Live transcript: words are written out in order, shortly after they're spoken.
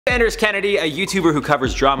Sanders Kennedy, a YouTuber who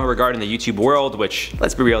covers drama regarding the YouTube world, which,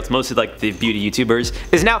 let's be real, it's mostly like the beauty YouTubers,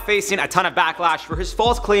 is now facing a ton of backlash for his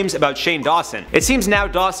false claims about Shane Dawson. It seems now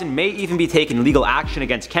Dawson may even be taking legal action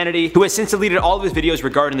against Kennedy, who has since deleted all of his videos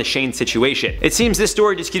regarding the Shane situation. It seems this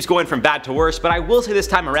story just keeps going from bad to worse, but I will say this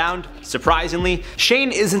time around, surprisingly,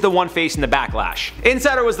 Shane isn't the one facing the backlash.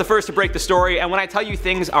 Insider was the first to break the story, and when I tell you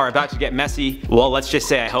things are about to get messy, well, let's just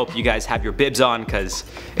say I hope you guys have your bibs on, cause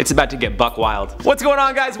it's about to get buck wild. What's going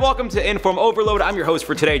on, guys? Welcome to InformOverload. I'm your host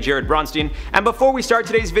for today, Jared Bronstein, and before we start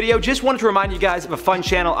today's video, just wanted to remind you guys of a fun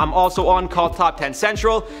channel I'm also on called Top 10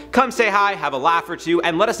 Central. Come say hi, have a laugh or two,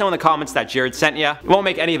 and let us know in the comments that Jared sent you. It won't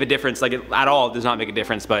make any of a difference, like at all, it does not make a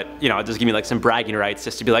difference, but you know, it does give me like some bragging rights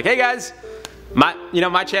just to be like, hey guys,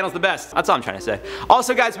 my channel's the best. That's all I'm trying to say.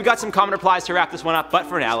 Also, guys, we got some comment replies to wrap this one up, but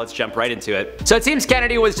for now, let's jump right into it. So it seems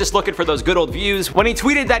Kennedy was just looking for those good old views when he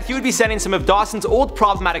tweeted that he would be sending some of Dawson's old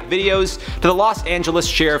problematic videos to the Los Angeles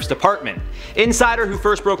Sheriff's Department. Insider, who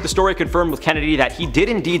first broke the story, confirmed with Kennedy that he did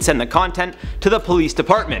indeed send the content to the police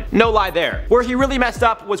department. No lie there. Where he really messed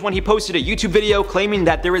up was when he posted a YouTube video claiming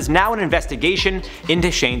that there is now an investigation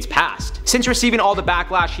into Shane's past. Since receiving all the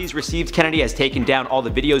backlash he's received, Kennedy has taken down all the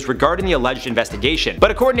videos regarding the alleged investigation.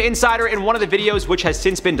 But according to Insider, in one of the videos, which has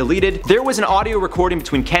since been deleted, there was an audio recording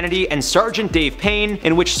between Kennedy and Sergeant Dave Payne,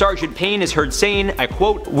 in which Sergeant Payne is heard saying, I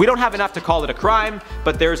quote, "We don't have enough to call it a crime,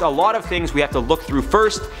 but there's a lot of things we have to look through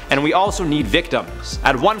first, and we also need victims."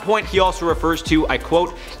 At one point, he also refers to, I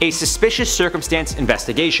quote, "a suspicious circumstance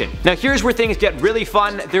investigation." Now here's where things get really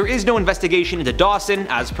fun. There is no investigation into Dawson,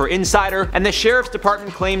 as per Insider, and the Sheriff's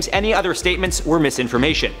Department claims any other statements were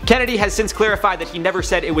misinformation. Kennedy has since clarified that he never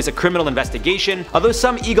said it was a criminal investigation. Although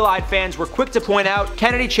some eagle-eyed fans were quick to point out,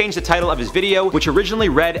 Kennedy changed the title of his video, which originally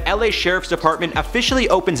read, "LA Sheriff's Department officially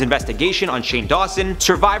opens investigation on Shane Dawson.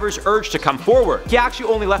 Survivors urged to come forward." He actually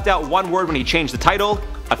only left out one word when he changed the title: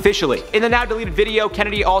 officially. In the now deleted video,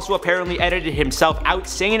 Kennedy also apparently edited himself out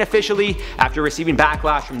saying officially after receiving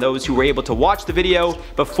backlash from those who were able to watch the video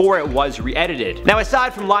before it was re-edited. Now,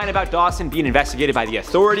 aside from lying about Dawson being investigated by the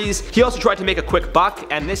authorities, he also tried to make a quick buck,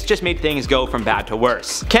 and this just made things go from bad to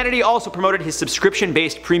worse. Kennedy also promoted his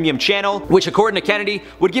subscription-based premium channel, which according to Kennedy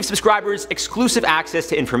would give subscribers exclusive access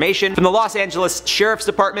to information from the Los Angeles Sheriff's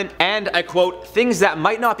Department and, I quote, "things that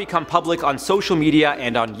might not become public on social media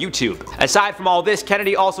and on YouTube." Aside from all this,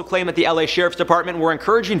 Kennedy also claimed that the LA Sheriff's Department were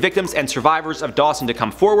encouraging victims and survivors of Dawson to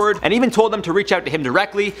come forward, and even told them to reach out to him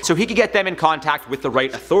directly so he could get them in contact with the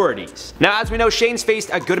right authorities. Now, as we know, Shane's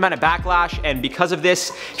faced a good amount of backlash, and because of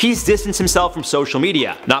this, he's distanced himself from social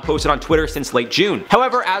media, not posted on Twitter since late June.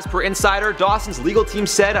 However, as per Insider, Dawson's legal team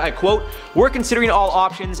said, I quote, "We're considering all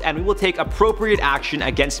options and we will take appropriate action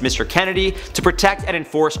against Mr. Kennedy to protect and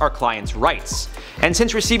enforce our client's rights." And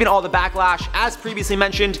since receiving all the backlash, as previously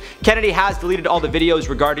mentioned, Kennedy has deleted all the videos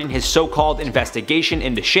regarding his so-called investigation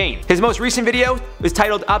into Shane. His most recent video is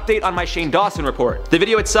titled "Update on my Shane Dawson Report." The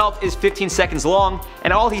video itself is 15 seconds long,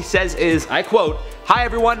 and all he says is, I quote, "Hi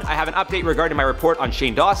everyone, I have an update regarding my report on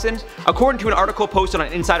Shane Dawson. According to an article posted on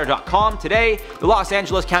Insider.com today, the Los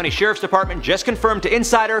Angeles County Sheriff's Department just confirmed to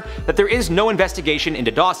Insider that there is no investigation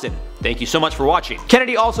into Dawson. Thank you so much for watching."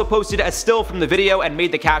 Kennedy also posted a still from the video and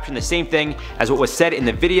made the caption the same thing as what was said in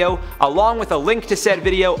the video, along with a link to said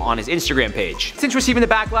video on his Instagram page. Since receiving the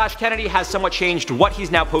backlash, Kennedy has somewhat changed what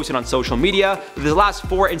he's now posted on social media, with his last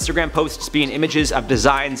 4 Instagram posts being images of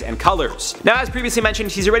designs and colors. Now, as previously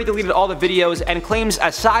mentioned, he's already deleted all the videos and claims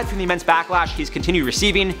aside from the immense backlash he's continued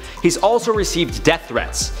receiving, he's also received death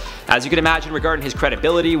threats. As you can imagine, regarding his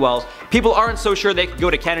credibility, well, people aren't so sure they could go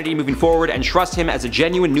to Kennedy moving forward and trust him as a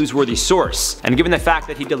genuine newsworthy source. And given the fact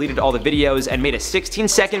that he deleted all the videos and made a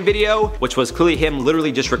 16-second video, which was clearly him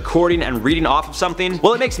literally just recording and reading off of something,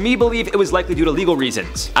 well, it makes me believe it was likely due to legal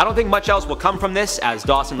reasons. I don't think much else will come from this, as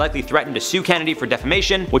Dawson likely threatened to sue Kennedy for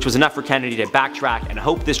defamation, which was enough for Kennedy to backtrack and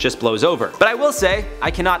hope this just blows over. But I will say,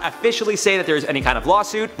 I cannot officially say that there is any kind of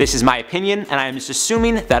lawsuit. This is my opinion, and I am just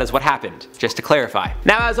assuming that is what happened, just to clarify.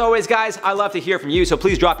 Now, as always, guys, I love to hear from you, so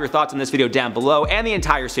please drop your thoughts on this video down below and the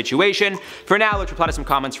entire situation. For now, let's reply to some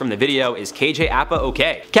comments from the video. Is KJ Appa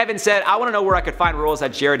okay? Kevin said, "I want to know where I could find roles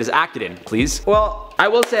that Jared has acted in, please." Well, I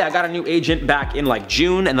will say I got a new agent back in like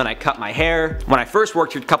June, and then I cut my hair. When I first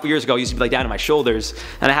worked here a couple years ago, it used to be like down to my shoulders,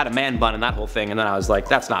 and I had a man bun and that whole thing, and then I was like,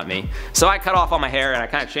 that's not me. So I cut off all my hair and I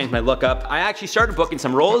kind of changed my look up. I actually started booking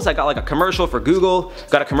some roles. I got like a commercial for Google,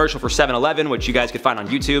 got a commercial for 7-Eleven, which you guys could find on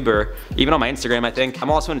YouTube or even on my Instagram, I think. I'm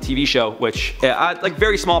also in a TV show, which, like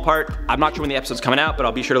very small part. I'm not sure when the episode's coming out, but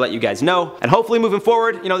I'll be sure to let you guys know. And hopefully moving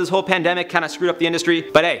forward, you know, this whole pandemic kind of screwed up the industry,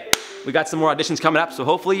 but hey, we got some more auditions coming up, so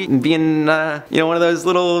hopefully be in, you know, one of those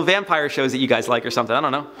little vampire shows that you guys like or something, I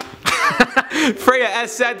don't know. Freya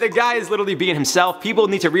S said the guy is literally being himself. People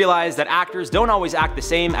need to realize that actors don't always act the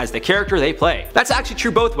same as the character they play. That's actually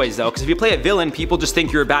true both ways though, because if you play a villain, people just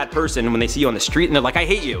think you're a bad person when they see you on the street and they're like, I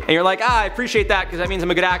hate you. And you're like, I appreciate that because that means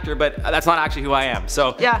I'm a good actor, but that's not actually who I am.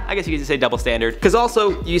 So yeah, I guess you could just say double standard. Because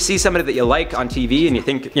also, you see somebody that you like on TV and you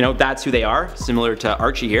think, you know, that's who they are, similar to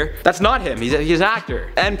Archie here. That's not him, he's an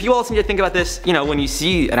actor. And people also need to think about this, you know, when you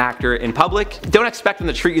see an actor in public, don't expect them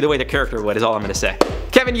to treat you the way the character would, is all I'm gonna say.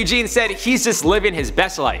 Kevin Eugene said he's just living his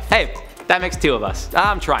best life. Hey, that makes two of us.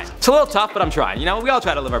 I'm trying. It's a little tough, but I'm trying. You know, we all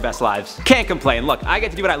try to live our best lives. Can't complain. Look, I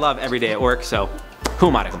get to do what I love every day at work, so who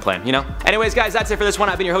am I to complain, you know? Anyways, guys, that's it for this one.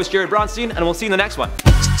 I've been your host, Jared Bronstein, and we'll see you in the next one.